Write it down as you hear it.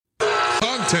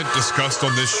content discussed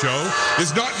on this show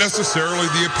is not necessarily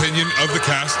the opinion of the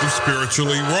cast of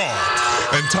Spiritually Raw,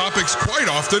 and topics quite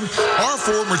often are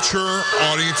for mature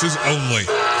audiences only.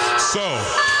 So,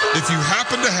 if you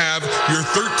happen to have your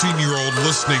 13-year-old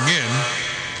listening in,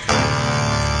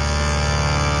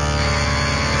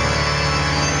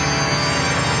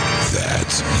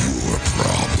 that's your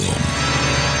problem.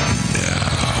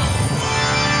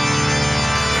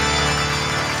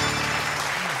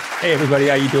 Hey everybody,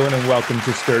 how you doing? And welcome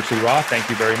to Spiritually Raw. Thank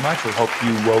you very much. We hope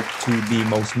you woke to the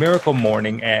most miracle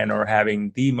morning and are having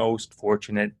the most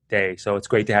fortunate day. So it's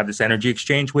great to have this energy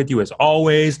exchange with you as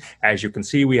always. As you can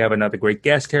see, we have another great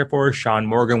guest here for us, Sean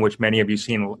Morgan, which many of you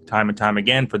seen time and time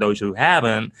again. For those who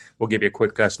haven't, we'll give you a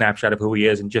quick snapshot of who he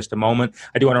is in just a moment.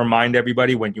 I do want to remind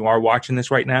everybody, when you are watching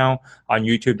this right now on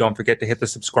YouTube, don't forget to hit the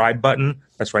subscribe button.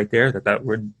 That's right there, that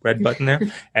red button there.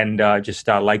 And just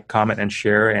like, comment, and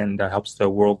share, and helps the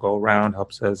world go around,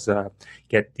 helps us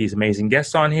get these amazing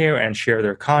guests on here and share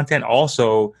their content.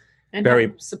 Also, and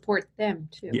help support them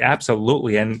too. Yeah,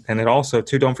 absolutely. And it also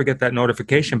too, don't forget that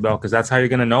notification bell, because that's how you're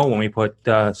going to know when we put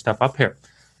stuff up here.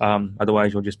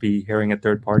 Otherwise you'll just be hearing it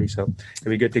third party. So it'll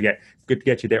be good to get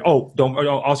you there.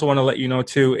 Also want to let you know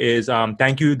too is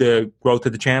thank you. The growth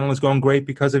of the channel is going great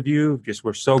because of you.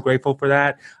 We're so grateful for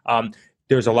that.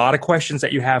 There's a lot of questions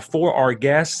that you have for our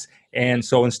guests. And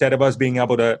so instead of us being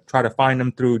able to try to find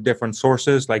them through different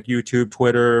sources like YouTube,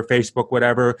 Twitter, Facebook,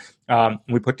 whatever,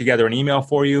 we put together an email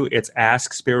for you. It's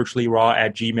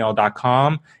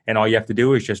askspirituallyraw@gmail.com. And all you have to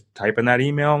do is just type in that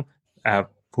email,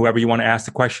 whoever you want to ask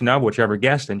the question of, whichever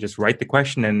guest, and just write the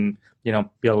question, and,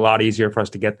 be a lot easier for us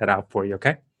to get that out for you.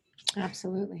 Okay.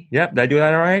 Absolutely. Yep. Did I do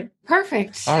that all right?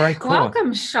 Perfect. All right, cool.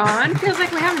 Welcome, Sean. Feels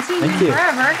like we haven't seen you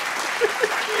forever.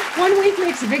 1 week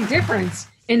makes a big difference.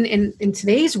 In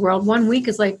today's world, 1 week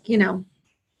is like,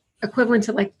 equivalent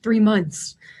to like 3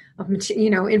 months of,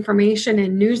 information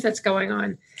and news that's going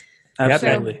on.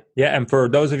 Absolutely. So, yeah. And for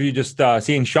those of you just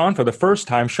seeing Sean for the first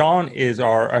time, Sean is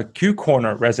our Q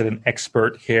Corner resident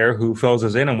expert here who fills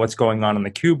us in on what's going on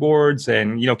the Q boards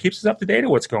and, keeps us up to date of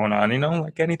what's going on.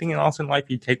 Like anything else in life,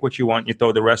 you take what you want, you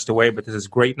throw the rest away. But this is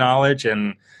great knowledge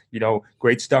and,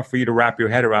 great stuff for you to wrap your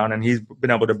head around. And he's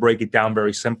been able to break it down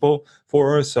very simple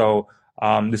for us. So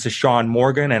this is Sean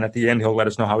Morgan, and at the end, he'll let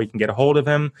us know how we can get a hold of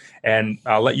him. And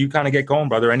I'll let you kind of get going,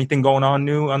 brother. Anything going on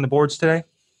new on the boards today?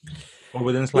 Or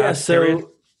within this last period?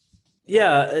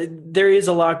 Yeah, there is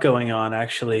a lot going on,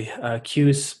 actually.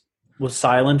 Q's was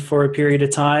silent for a period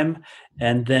of time,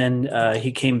 and then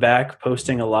he came back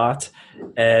posting a lot.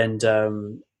 And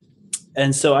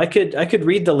so I could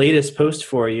read the latest post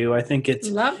for you. I think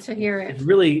love to hear it. It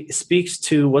really speaks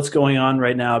to what's going on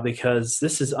right now, because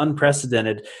this is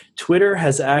unprecedented. Twitter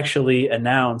has actually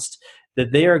announced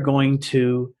that they are going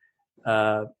to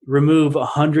remove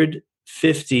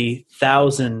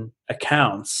 150,000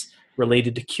 accounts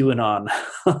related to QAnon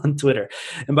on Twitter.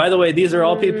 And by the way, these are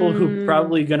all people who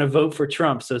probably going to vote for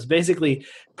Trump. So it's basically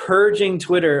purging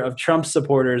Twitter of Trump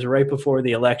supporters right before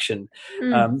the election.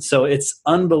 So it's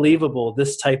unbelievable,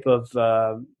 this type of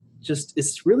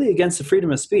it's really against the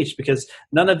freedom of speech, because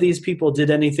none of these people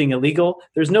did anything illegal.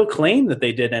 There's no claim that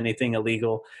they did anything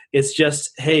illegal. It's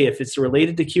just, hey, if it's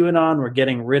related to QAnon, we're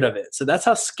getting rid of it. So that's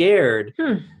how scared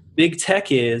big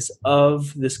tech is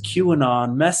of this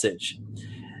QAnon message.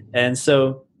 And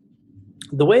so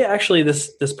the way actually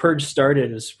this purge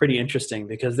started is pretty interesting,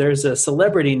 because there's a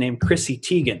celebrity named Chrissy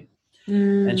Teigen,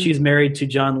 and she's married to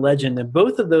John Legend. And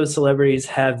both of those celebrities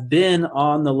have been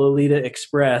on the Lolita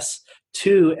Express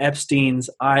to Epstein's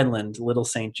Island, Little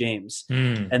St. James.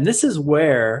 And this is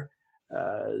where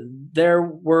there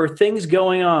were things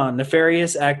going on,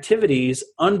 nefarious activities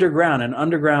underground, an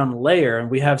underground layer. And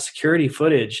we have security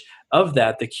footage of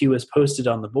that. The Q is posted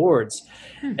on the boards.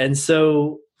 And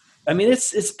so, I mean,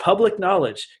 it's public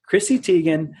knowledge. Chrissy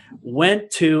Teigen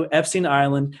went to Epstein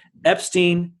Island.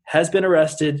 Epstein has been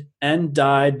arrested and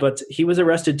died, but he was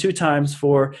arrested 2 times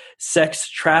for sex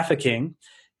trafficking.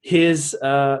 His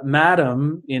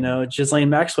madam, Ghislaine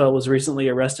Maxwell, was recently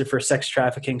arrested for sex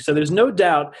trafficking. So there's no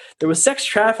doubt there was sex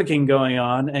trafficking going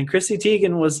on. And Chrissy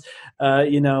Teigen was,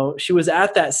 she was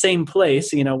at that same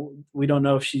place. We don't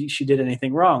know if she did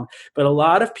anything wrong. But a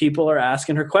lot of people are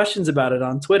asking her questions about it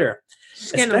on Twitter.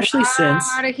 Especially since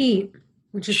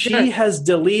she has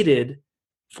deleted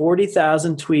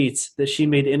 40,000 tweets that she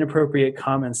made inappropriate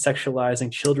comments sexualizing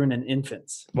children and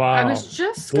infants. Wow. I was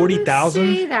just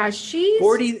 40,000? Say that.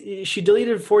 She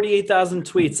deleted 48,000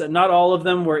 tweets. Not all of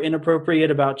them were inappropriate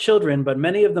about children, but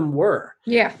many of them were.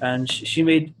 Yeah. And she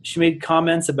made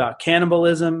comments about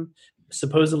cannibalism,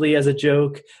 supposedly as a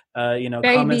joke.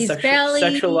 Comments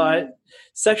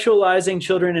sexualizing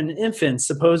children and infants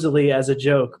supposedly as a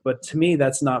joke. But to me,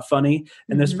 that's not funny.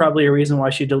 And there's probably a reason why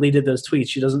she deleted those tweets.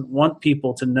 She doesn't want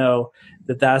people to know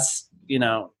that that's,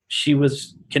 she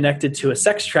was connected to a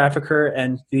sex trafficker,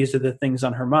 and these are the things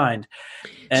on her mind.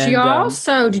 And she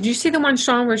also, did you see the one,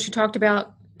 Sean, where she talked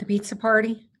about the pizza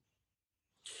party?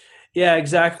 Yeah,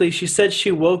 exactly. She said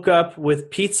she woke up with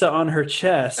pizza on her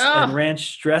chest and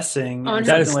ranch dressing. On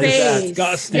her face. Like that.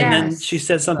 Disgusting. And then she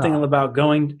said something about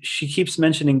she keeps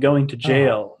mentioning going to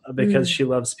jail because she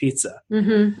loves pizza.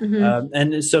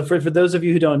 And so for those of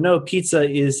you who don't know, pizza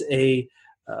is a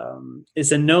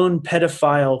known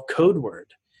pedophile code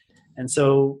word. And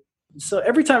so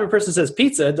every time a person says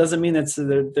pizza, it doesn't mean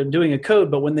that they're doing a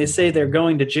code, but when they say they're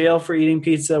going to jail for eating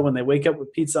pizza, when they wake up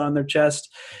with pizza on their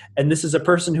chest, and this is a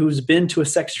person who's been to a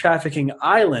sex trafficking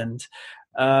island,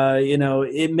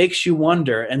 it makes you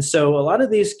wonder. And so a lot of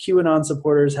these QAnon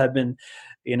supporters have been,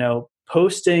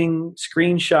 posting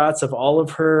screenshots of all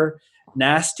of her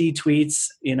nasty tweets,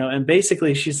 and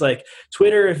basically she's like,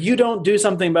 Twitter, if you don't do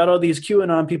something about all these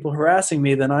QAnon people harassing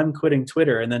me, then I'm quitting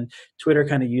Twitter. And then Twitter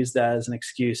kind of used that as an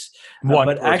excuse.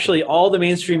 But actually all the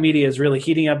mainstream media is really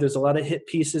heating up. There's a lot of hit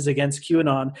pieces against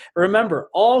QAnon. Remember,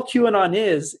 all QAnon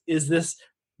is this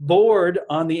board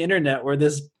on the internet where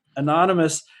this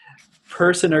anonymous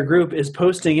person or group is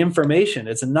posting information.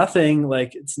 It's nothing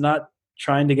like, it's not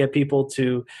trying to get people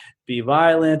to be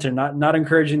violent or not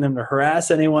encouraging them to harass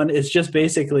anyone. It's just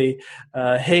basically,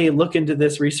 hey, look into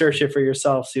this, research it for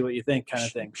yourself, see what you think, kind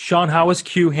of thing. Sean, how is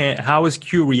Q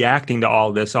reacting to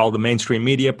all this, all the mainstream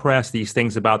media press, these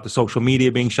things about the social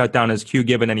media being shut down? Has Q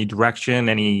given any direction,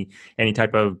 any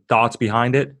type of thoughts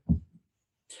behind it?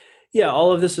 Yeah,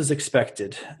 all of this is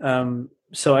expected.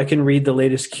 So I can read the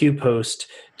latest Q post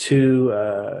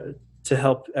to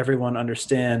help everyone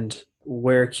understand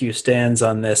where Q stands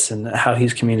on this and how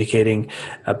he's communicating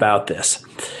about this.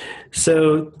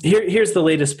 So here's the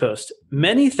latest post.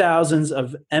 Many thousands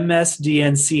of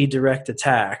MSDNC direct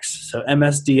attacks. So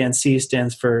MSDNC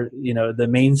stands for, the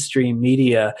mainstream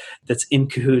media that's in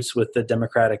cahoots with the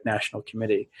Democratic National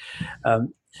Committee.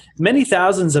 Many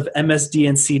thousands of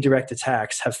MSDNC direct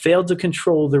attacks have failed to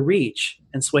control the reach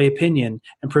and sway opinion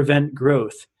and prevent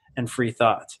growth and free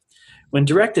thought. When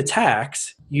direct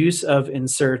attacks, use of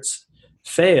inserts,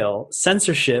 fail,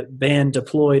 censorship ban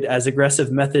deployed as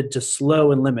aggressive method to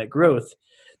slow and limit growth,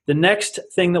 the next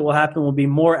thing that will happen will be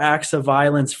more acts of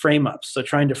violence frame-ups, so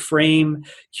trying to frame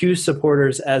Q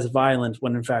supporters as violent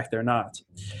when in fact they're not.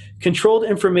 Controlled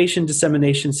information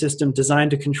dissemination system designed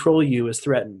to control you is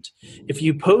threatened. If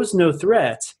you pose no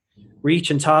threat, reach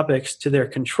and topics to their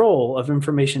control of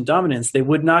information dominance, they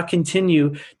would not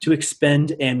continue to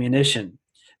expend ammunition.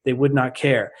 They would not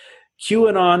care.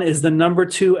 QAnon is the number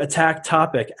 2 attack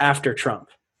topic after Trump.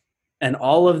 And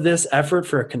all of this effort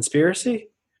for a conspiracy?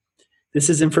 This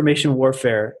is information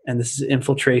warfare, and this is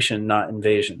infiltration, not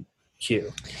invasion.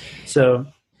 Q. So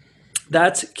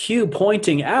that's Q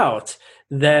pointing out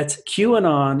that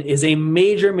QAnon is a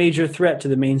major, major threat to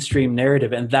the mainstream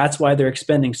narrative, and that's why they're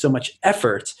expending so much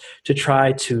effort to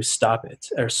try to stop it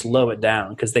or slow it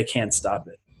down, because they can't stop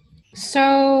it.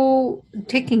 So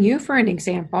taking you for an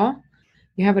example,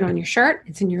 you have it on your shirt,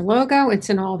 it's in your logo, it's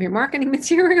in all of your marketing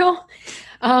material.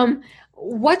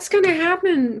 What's going to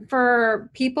happen for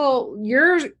people?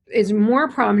 Yours is more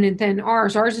prominent than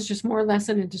ours. Ours is just more or less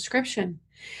in a description.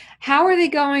 How are they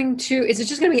going to, is it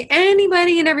just going to be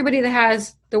anybody and everybody that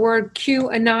has the word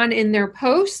QAnon in their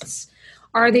posts?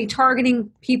 Are they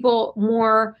targeting people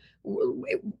more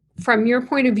from your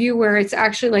point of view where it's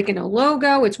actually like in a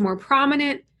logo, it's more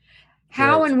prominent?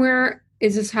 How and where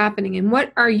is this happening? And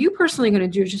what are you personally going to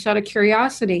do, just out of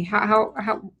curiosity? How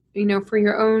for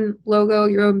your own logo,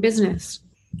 your own business?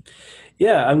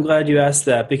 Yeah, I'm glad you asked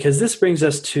that, because this brings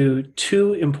us to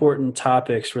 2 important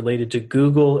topics related to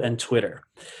Google and Twitter.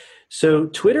 So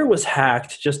Twitter was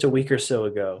hacked just a week or so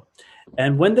ago.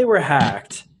 And when they were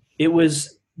hacked, there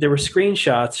were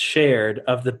screenshots shared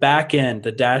of the back end,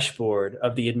 the dashboard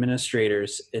of the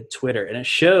administrators at Twitter. And it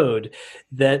showed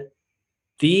that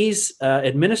these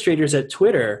administrators at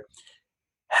Twitter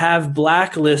have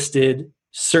blacklisted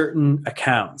certain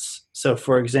accounts. So,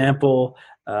 for example,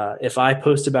 if I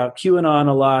post about QAnon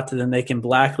a lot, then they can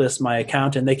blacklist my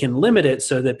account, and they can limit it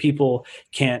so that people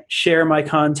can't share my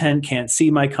content, can't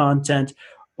see my content,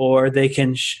 or they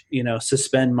can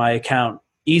suspend my account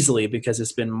easily because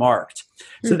it's been marked.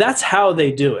 So that's how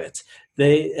they do it.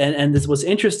 And this, what's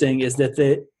interesting is that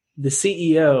the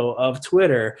CEO of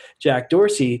Twitter, Jack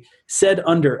Dorsey, said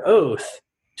under oath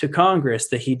to Congress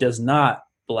that he does not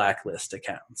blacklist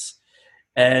accounts.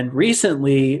 And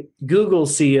recently,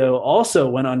 Google's CEO also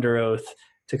went under oath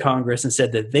to Congress and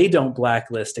said that they don't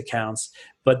blacklist accounts,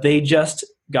 but they just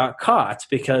got caught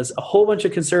because a whole bunch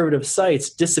of conservative sites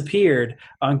disappeared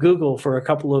on Google for a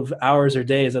couple of hours or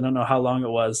days. I don't know how long it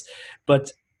was,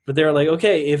 but they're like,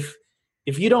 okay, if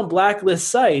you don't blacklist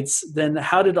sites, then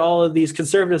how did all of these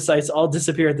conservative sites all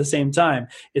disappear at the same time?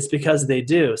 It's because they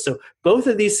do. So both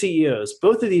of these CEOs,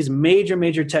 both of these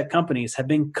major tech companies have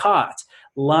been caught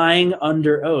lying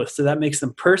under oath. So that makes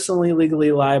them personally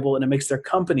legally liable, and it makes their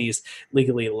companies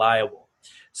legally liable.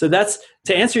 So that's,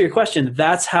 to answer your question,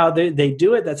 that's how they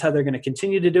do it. That's how they're going to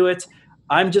continue to do it.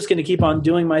 I'm just going to keep on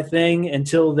doing my thing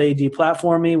until they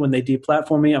deplatform me. When they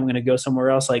deplatform me, I'm going to go somewhere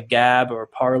else like Gab or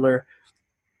Parler.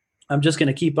 I'm just going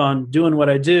to keep on doing what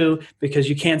I do because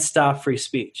you can't stop free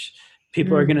speech.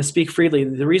 People are going to speak freely.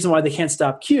 The reason why they can't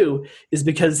stop Q is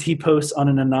because he posts on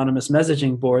an anonymous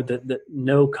messaging board that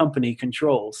no company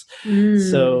controls.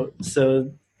 So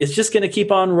it's just going to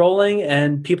keep on rolling,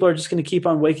 and people are just going to keep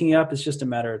on waking up. It's just a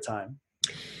matter of time.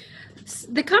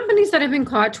 The companies that have been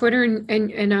caught, Twitter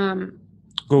and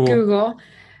Google,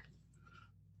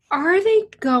 are they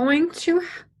going to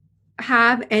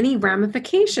have any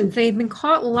ramifications? They've been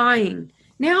caught lying.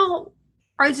 Now,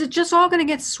 is it just all going to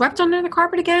get swept under the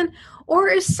carpet again? Or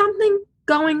is something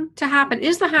going to happen?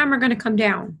 Is the hammer going to come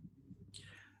down?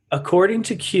 According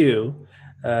to Q,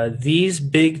 these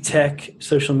big tech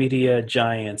social media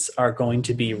giants are going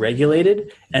to be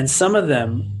regulated, and some of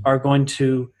them are going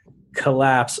to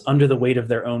collapse under the weight of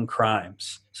their own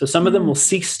crimes. So some of them will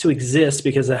cease to exist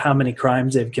because of how many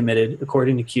crimes they've committed,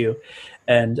 according to Q,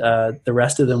 and the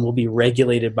rest of them will be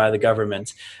regulated by the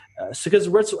government. Because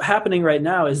what's happening right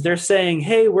now is they're saying,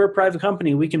 hey, we're a private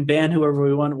company. We can ban whoever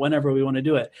we want, whenever we want to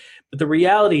do it. But the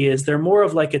reality is they're more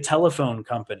of like a telephone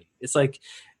company. It's like,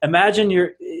 imagine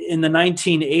you're in the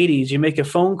 1980s, you make a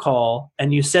phone call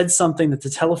and you said something that the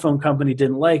telephone company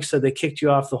didn't like, so they kicked you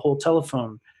off the whole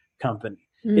telephone company.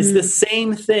 It's the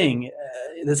same thing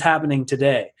that's happening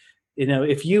today. You know,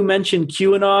 if you mention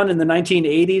QAnon in the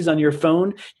 1980s on your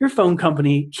phone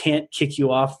company can't kick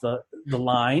you off the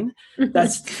line.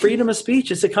 That's freedom of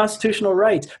speech. It's a constitutional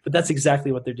right, but that's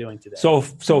exactly what they're doing today. So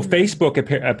Facebook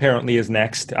apparently is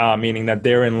next, meaning that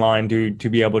they're in line to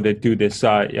be able to do this,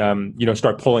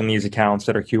 start pulling these accounts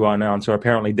that are QAnon. So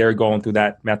apparently they're going through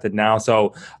that method now.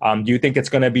 So do you think it's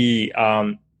going to be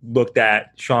looked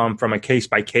at, Sean, from a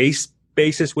case-by-case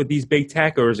basis with these big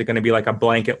tech, or is it going to be like a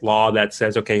blanket law that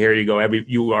says, okay, here you go,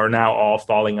 you are now all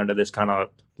falling under this kind of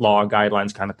law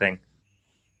guidelines kind of thing?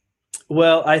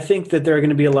 Well, I think that there are going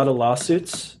to be a lot of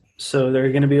lawsuits. So there are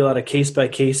going to be a lot of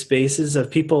case-by-case basis of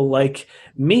people like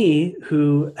me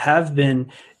who have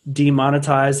been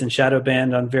demonetized and shadow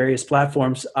banned on various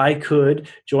platforms. I could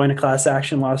join a class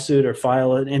action lawsuit or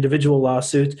file an individual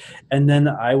lawsuit, and then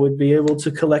I would be able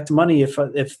to collect money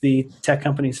if the tech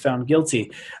company is found guilty.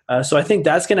 So I think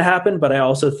that's going to happen, but I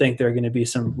also think there are going to be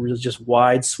some really just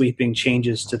wide sweeping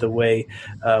changes to the way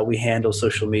we handle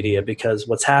social media, because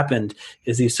what's happened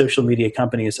is these social media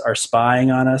companies are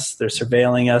spying on us, they're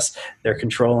surveilling us, they're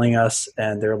controlling us,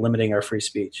 and they're limiting our free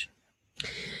speech.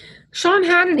 Sean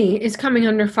Hannity is coming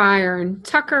under fire, and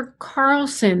Tucker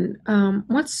Carlson.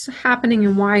 What's happening,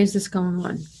 and why is this going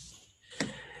on?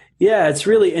 Yeah, it's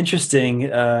really interesting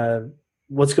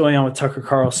what's going on with Tucker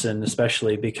Carlson,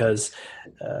 especially because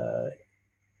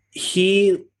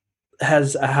he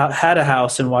has had a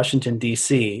house in Washington,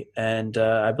 D.C., and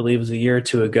I believe it was a year or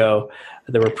two ago,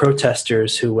 there were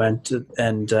protesters who went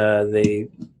and they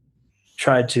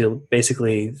tried to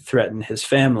basically threaten his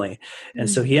family. And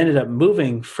so he ended up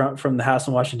moving from the house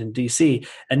in Washington, D.C.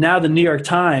 And now the New York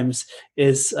Times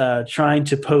is trying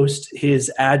to post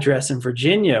his address in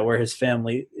Virginia, where his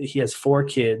family, he has 4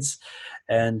 kids.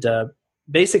 And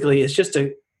basically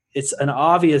it's an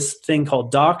obvious thing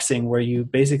called doxing, where you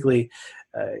basically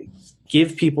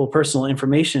give people personal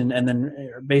information, and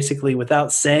then basically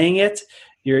without saying it,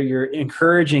 you're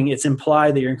encouraging, it's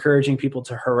implied that you're encouraging people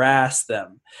to harass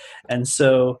them. And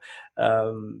so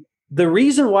the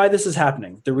reason why this is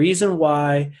happening, the reason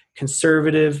why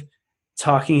conservative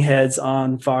talking heads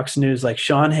on Fox News like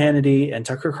Sean Hannity and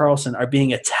Tucker Carlson are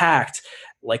being attacked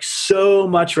like so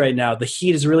much right now, the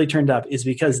heat is really turned up, is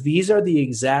because these are the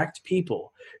exact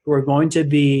people who are going to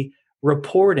be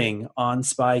reporting on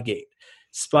Spygate.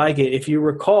 Spygate, if you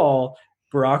recall,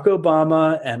 Barack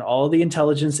Obama and all the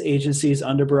intelligence agencies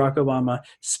under Barack Obama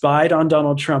spied on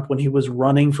Donald Trump when he was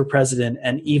running for president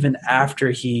and even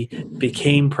after he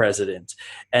became president.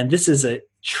 And this is a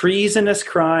treasonous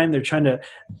crime. They're trying to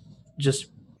just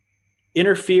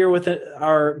interfere with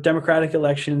our democratic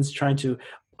elections, trying to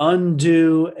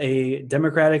undo a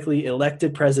democratically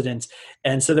elected president.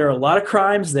 And so there are a lot of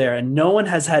crimes there, and no one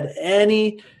has had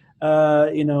any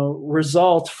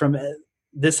result from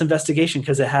this investigation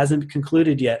because it hasn't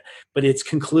concluded yet, but it's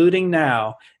concluding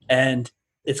now, and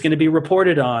it's going to be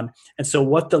reported on. And so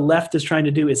what the left is trying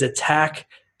to do is attack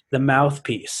the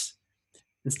mouthpiece.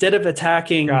 Instead of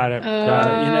attacking,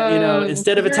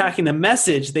 instead of attacking the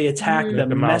message, they attack the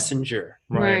messenger.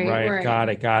 Right. Got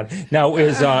it. Now,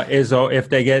 if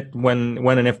they get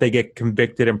if they get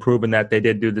convicted and proven that they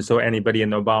did do this, or anybody in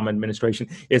the Obama administration,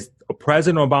 is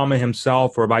President Obama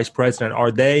himself or Vice President, are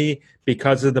they,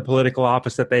 because of the political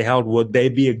office that they held, would they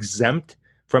be exempt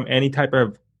from any type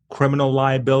of criminal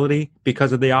liability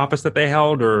because of the office that they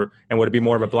held, and would it be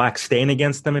more of a black stain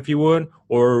against them, if you would,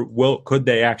 or could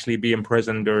they actually be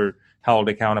imprisoned or held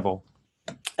accountable?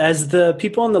 As the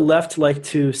people on the left like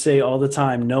to say all the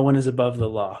time, no one is above the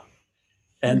law,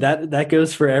 and that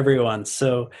goes for everyone.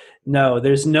 So no,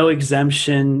 there's no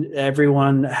exemption.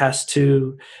 Everyone has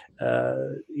to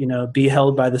be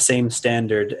held by the same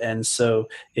standard, and so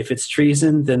if it's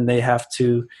treason, then they have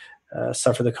to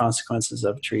suffer the consequences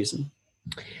of treason.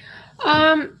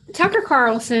 Tucker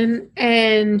Carlson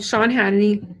and Sean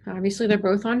Hannity, obviously they're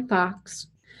both on Fox.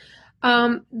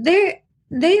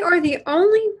 They are the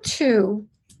only two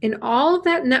in all of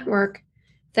that network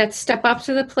that step up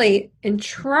to the plate and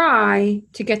try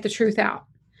to get the truth out.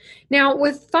 Now,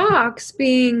 with Fox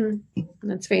being,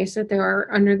 let's face it,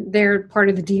 they're part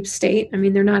of the deep state. I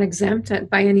mean, they're not exempt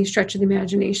by any stretch of the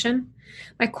imagination.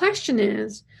 My question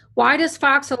is, why does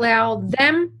Fox allow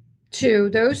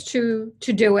those two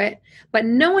to do it, but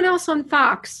no one else on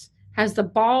Fox has the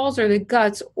balls or the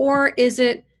guts, or is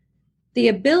it the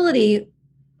ability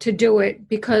to do it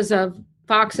because of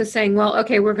Fox is saying, well,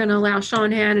 okay, we're going to allow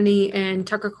Sean Hannity and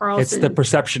Tucker Carlson? It's the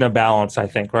perception of balance, I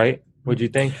think, right? Would you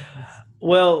think?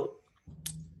 Well,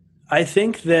 I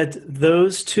think that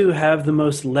those two have the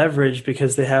most leverage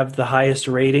because they have the highest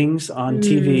ratings on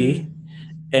TV,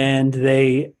 and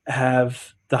they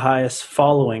have the highest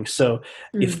following. So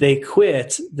if they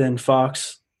quit, then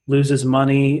Fox loses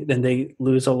money, then they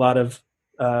lose a lot of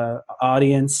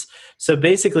audience. So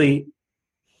basically,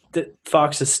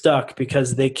 Fox is stuck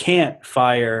because they can't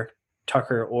fire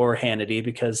Tucker or Hannity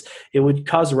because it would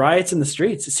cause riots in the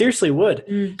streets. It seriously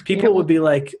would. People would be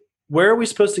like, where are we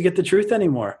supposed to get the truth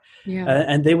anymore? Yeah.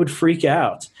 And they would freak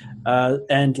out.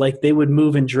 And they would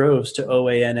move in droves to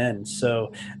OANN.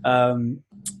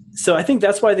 So I think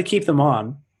that's why they keep them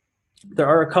on. There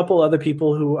are a couple other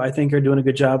people who I think are doing a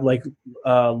good job, like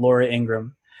Laura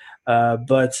Ingraham.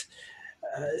 But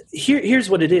here's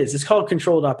what it is. It's called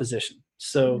controlled opposition.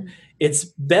 So it's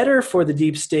better for the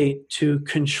deep state to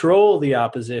control the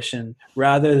opposition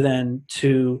rather than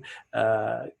to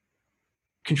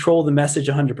control the message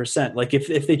 100%. Like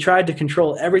if they tried to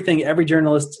control everything every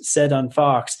journalist said on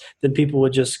Fox, then people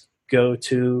would just go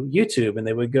to YouTube, and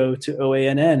they would go to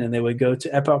OANN, and they would go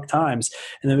to Epoch Times,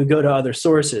 and they would go to other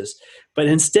sources. But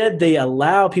instead, they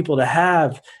allow people to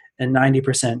have a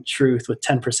 90% truth with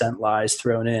 10% lies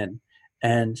thrown in.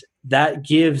 And that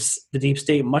gives the deep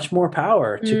state much more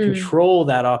power to control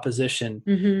that opposition.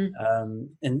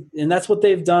 And that's what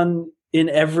they've done in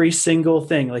every single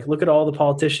thing. Like, look at all the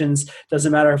politicians.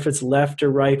 Doesn't matter if it's left or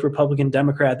right, Republican,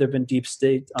 Democrat, they've been deep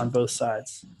state on both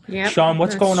sides. Yep, Sean,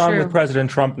 what's going on with President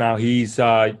Trump now? He's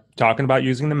talking about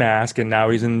using the mask, and now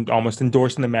he's almost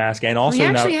endorsing the mask. And also he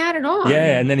actually had it on.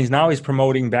 Yeah, and then he's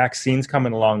promoting vaccines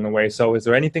coming along the way. So is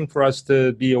there anything for us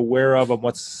to be aware of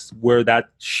where that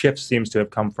shift seems to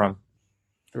have come from?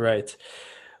 Right.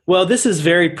 Well, this is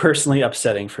very personally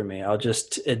upsetting for me. I'll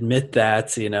just admit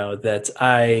that, that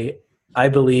I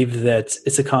believe that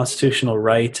it's a constitutional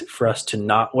right for us to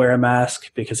not wear a mask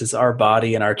because it's our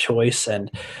body and our choice, and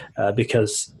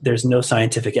because there's no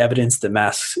scientific evidence that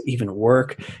masks even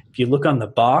work. If you look on the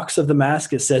box of the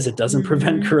mask, it says it doesn't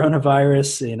prevent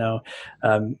coronavirus.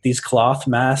 These cloth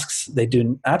masks, they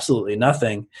do absolutely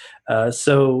nothing.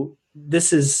 So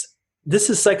this is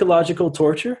psychological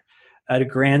torture at a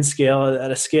grand scale, at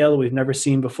a scale that we've never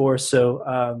seen before.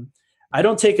 So I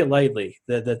don't take it lightly,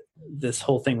 this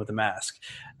whole thing with the mask.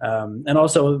 And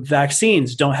also,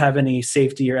 vaccines don't have any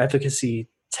safety or efficacy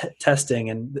testing.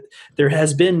 And there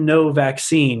has been no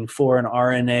vaccine for an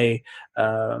RNA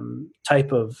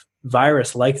type of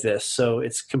virus like this. So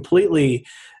it's completely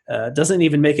doesn't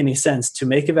even make any sense to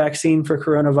make a vaccine for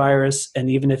coronavirus. And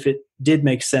even if it did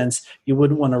make sense, you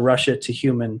wouldn't want to rush it to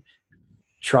human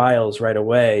trials right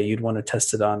away. You'd want to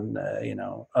test it on,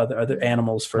 other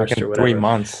animals first, or whatever. 3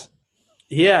 months.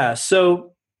 Yeah,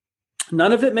 so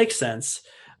none of it makes sense.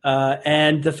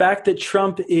 And the fact that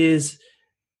Trump is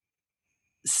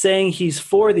saying he's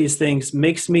for these things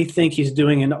makes me think he's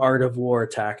doing an art of war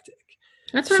tactic.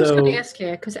 That's what I was going to ask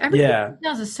you, because everything he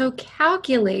does is so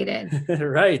calculated.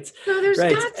 Right. So there's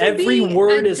got to every be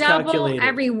word is double, calculated.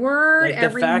 every word, like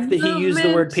every the fact movement. that he used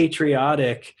the word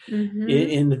patriotic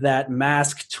in that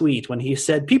mask tweet when he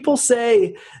said, people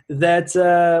say that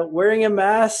wearing a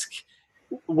mask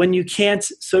when you can't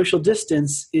social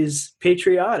distance is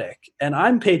patriotic, and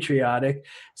I'm patriotic.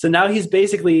 So now he's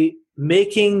basically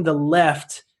making the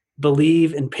left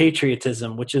believe in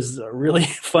patriotism, which is a really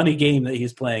funny game that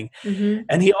he's playing.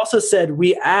 And he also said,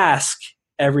 we ask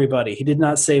everybody. He did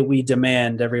not say we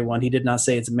demand everyone. He did not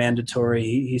say it's mandatory.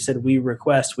 He said we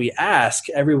request, we ask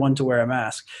everyone to wear a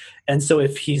mask. And so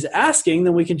if he's asking,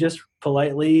 then we can just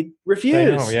politely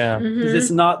refuse. Because it's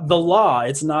not the law.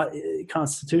 It's not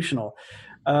constitutional.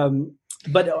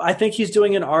 But I think he's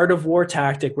doing an art of war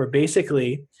tactic where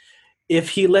basically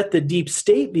if he let the deep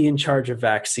state be in charge of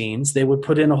vaccines, they would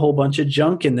put in a whole bunch of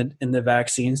junk in the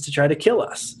vaccines to try to kill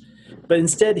us. But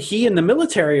instead, he and the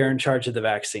military are in charge of the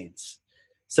vaccines.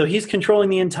 So he's controlling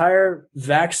the entire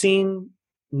vaccine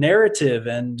narrative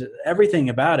and everything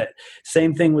about it.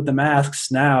 Same thing with the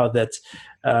masks now that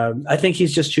I think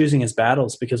he's just choosing his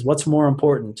battles, because what's more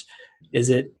important? Is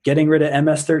it getting rid of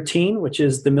MS-13, which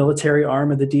is the military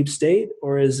arm of the deep state,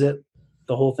 or is it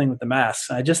the whole thing with the masks?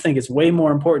 I just think it's way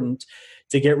more important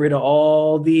to get rid of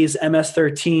all these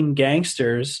MS-13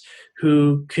 gangsters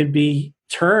who could be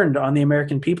turned on the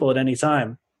American people at any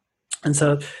time. And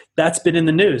so that's been in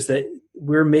the news, that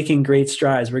we're making great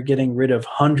strides. We're getting rid of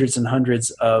hundreds and hundreds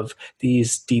of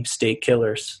these deep state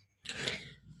killers.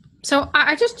 So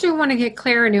I just do want to get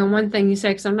clarity on one thing you said,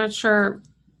 because I'm not sure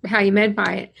how you meant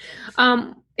by it.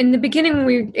 In the beginning, when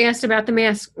we asked about the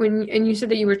mask, and you said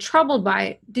that you were troubled by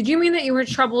it, did you mean that you were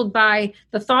troubled by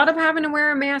the thought of having to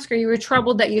wear a mask, or you were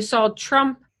troubled that you saw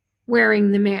Trump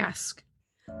wearing the mask?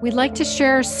 We'd like to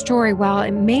share a story. While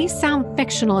it may sound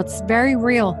fictional, it's very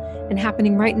real and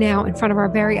happening right now in front of our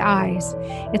very eyes.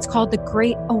 It's called The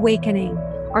Great Awakening.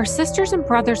 Our sisters and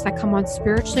brothers that come on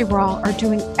Spiritually Raw are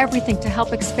doing everything to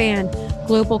help expand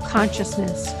global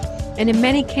consciousness, and in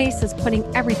many cases putting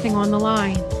everything on the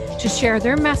line to share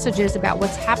their messages about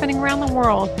what's happening around the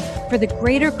world for the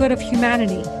greater good of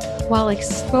humanity, while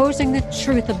exposing the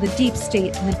truth of the deep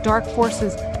state and the dark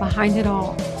forces behind it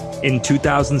all. In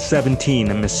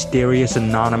 2017, a mysterious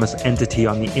anonymous entity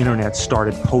on the internet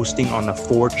started posting on the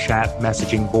 4chan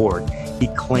messaging board. He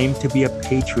claimed to be a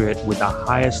patriot with the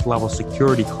highest level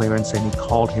security clearance, and he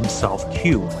called himself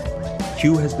Q.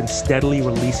 Q has been steadily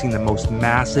releasing the most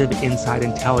massive inside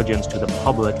intelligence to the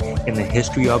public in the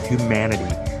history of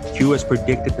humanity. Q has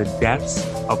predicted the deaths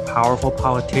of powerful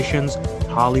politicians,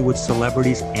 Hollywood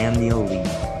celebrities, and the elite.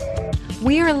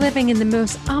 We are living in the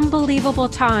most unbelievable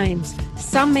times.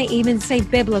 Some may even say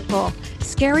biblical,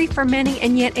 scary for many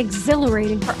and yet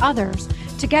exhilarating for others.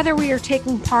 Together we are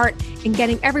taking part in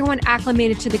getting everyone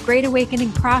acclimated to the Great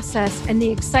Awakening process and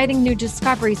the exciting new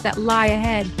discoveries that lie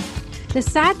ahead. The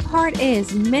sad part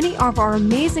is many of our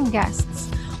amazing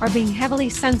guests are being heavily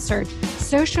censored,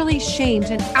 socially shamed,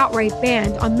 and outright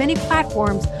banned on many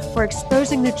platforms for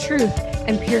exposing the truth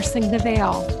and piercing the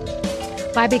veil.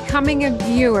 By becoming a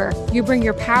viewer, you bring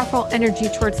your powerful energy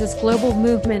towards this global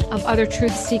movement of other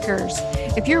truth seekers.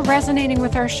 If you're resonating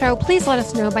with our show, please let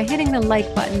us know by hitting the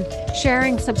like button,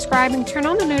 sharing, subscribing, turn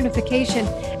on the notification,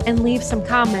 and leave some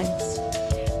comments.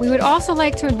 We would also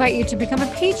like to invite you to become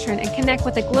a patron and connect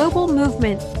with a global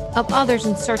movement of others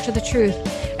in search of the truth,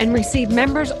 and receive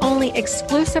members-only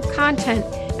exclusive content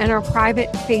in our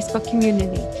private Facebook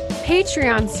community.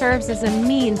 Patreon serves as a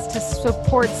means to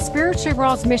support Spiritually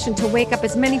Raw's mission to wake up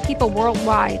as many people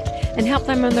worldwide and help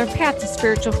them on their path to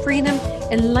spiritual freedom,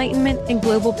 enlightenment, and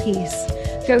global peace.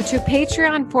 Go to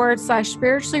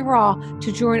Patreon.com/Spiritually Raw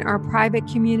to join our private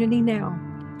community now.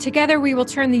 Together, we will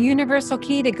turn the universal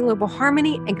key to global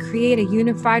harmony and create a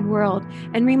unified world.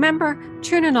 And remember,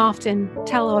 tune in often,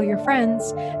 tell all your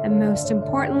friends, and most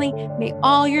importantly, may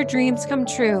all your dreams come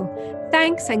true.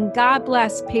 Thanks, and God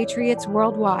bless Patriots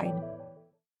worldwide.